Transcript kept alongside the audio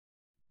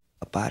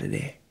up out of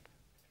there.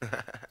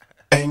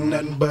 Ain't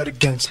nothing but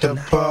against the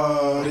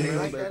party.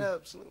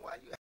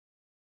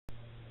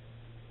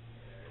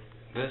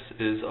 This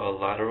is a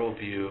lateral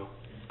view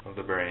of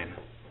the brain.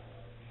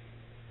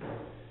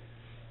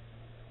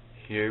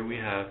 Here we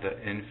have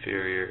the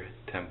inferior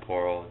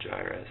temporal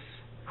gyrus,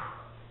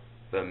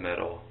 the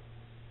middle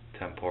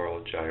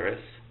temporal gyrus,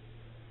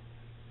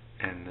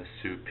 and the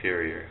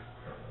superior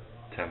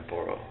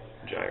temporal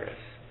gyrus.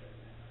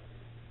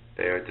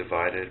 They are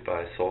divided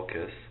by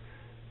sulcus.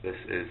 This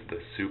is the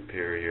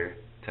superior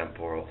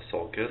temporal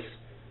sulcus.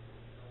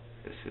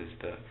 This is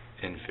the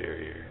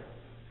inferior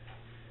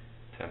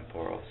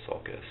temporal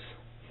sulcus.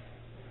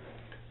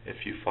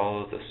 If you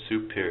follow the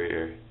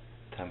superior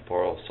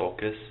temporal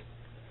sulcus,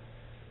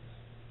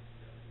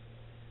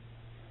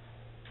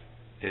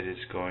 it is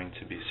going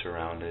to be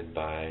surrounded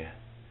by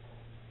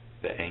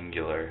the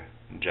angular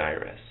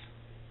gyrus.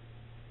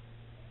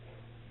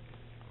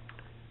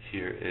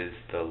 Here is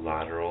the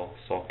lateral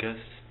sulcus.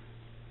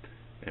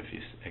 If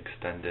you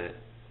extend it,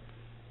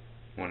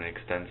 when it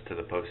extends to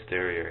the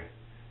posterior,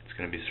 it's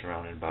going to be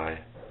surrounded by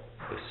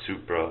the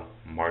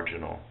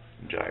supramarginal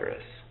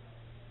gyrus.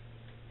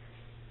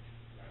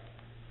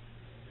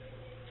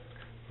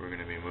 We're going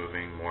to be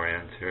moving more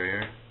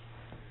anterior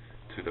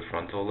to the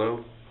frontal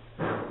lobe.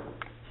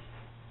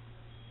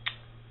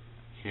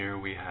 Here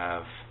we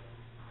have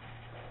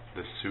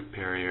the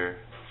superior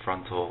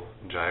frontal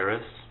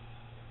gyrus,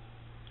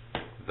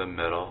 the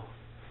middle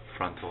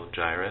frontal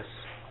gyrus,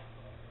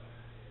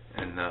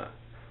 and the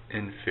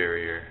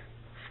inferior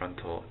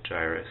frontal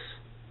gyrus.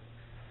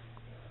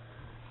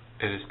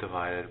 It is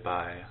divided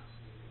by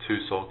two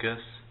sulcus,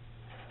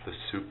 the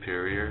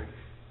superior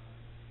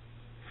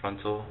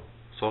frontal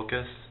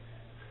sulcus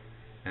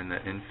and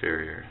the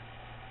inferior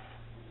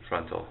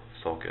frontal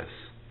sulcus.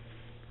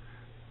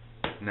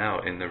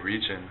 Now, in the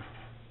region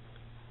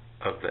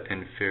of the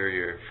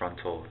inferior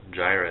frontal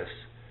gyrus,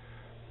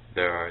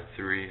 there are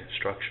three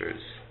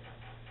structures: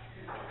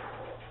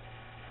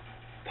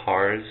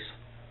 pars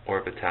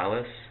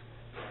orbitalis,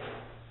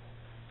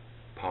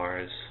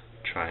 pars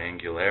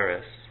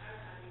triangularis,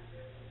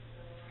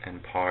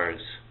 and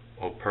pars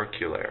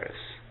opercularis.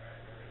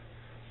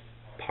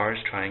 Pars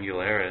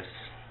triangularis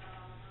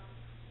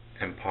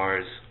and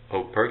pars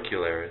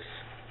opercularis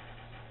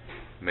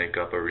make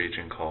up a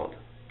region called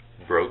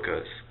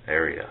Broca's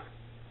area.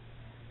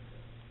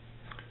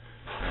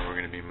 Now we're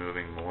going to be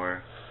moving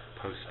more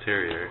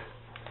posterior.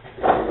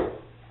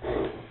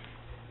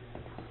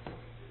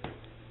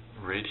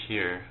 Right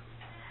here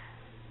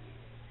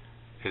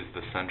is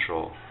the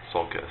central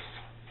sulcus.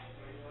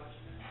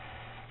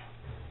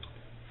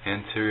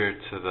 Anterior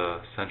to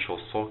the central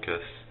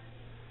sulcus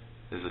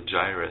is a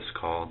gyrus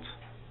called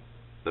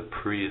the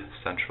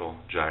precentral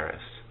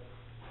gyrus.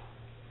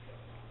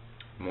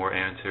 More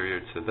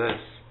anterior to this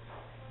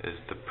is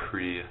the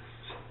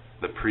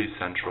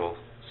precentral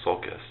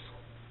sulcus.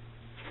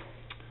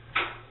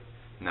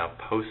 Now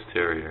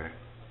posterior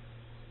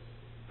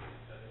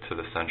to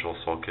the central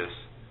sulcus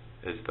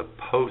is the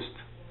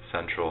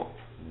postcentral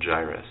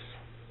gyrus.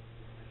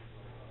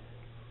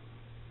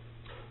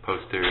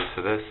 Posterior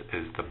to this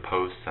is the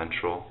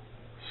postcentral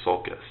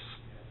sulcus.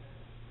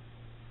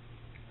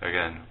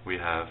 Again, we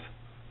have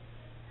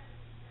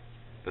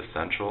the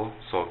central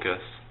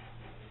sulcus,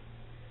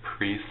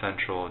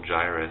 precentral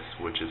gyrus,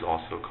 which is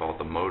also called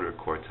the motor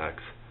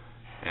cortex,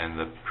 and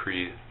the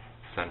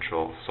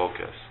precentral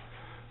sulcus.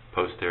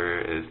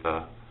 Posterior is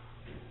the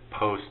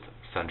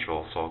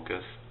postcentral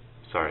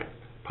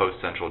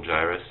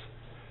gyrus.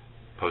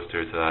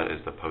 Posterior to that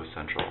is the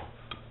postcentral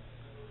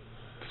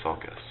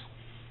sulcus.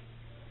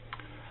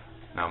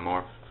 Now,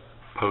 more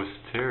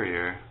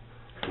posterior,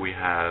 we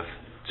have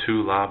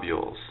two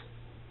lobules.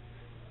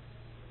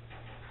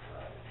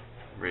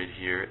 Right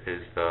here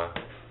is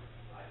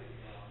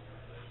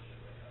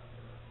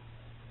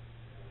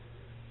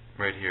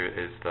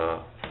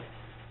the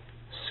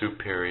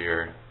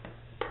superior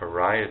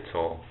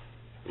parietal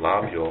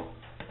lobule.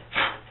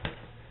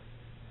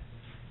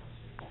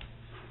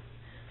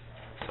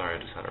 Sorry, I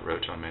just had a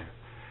roach on me.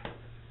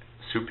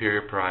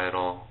 Superior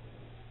parietal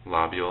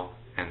lobule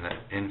and the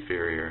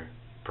inferior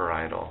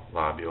parietal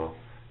lobule.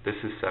 This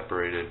is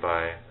separated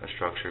by a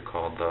structure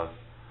called the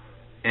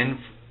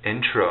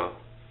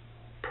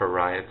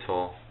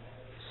intraparietal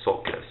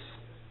sulcus.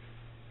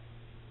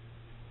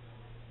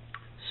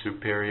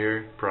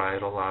 Superior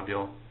parietal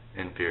lobule,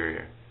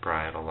 inferior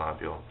parietal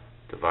lobule,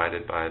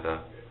 divided by the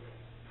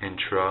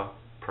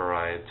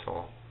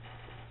intraparietal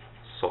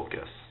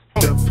sulcus.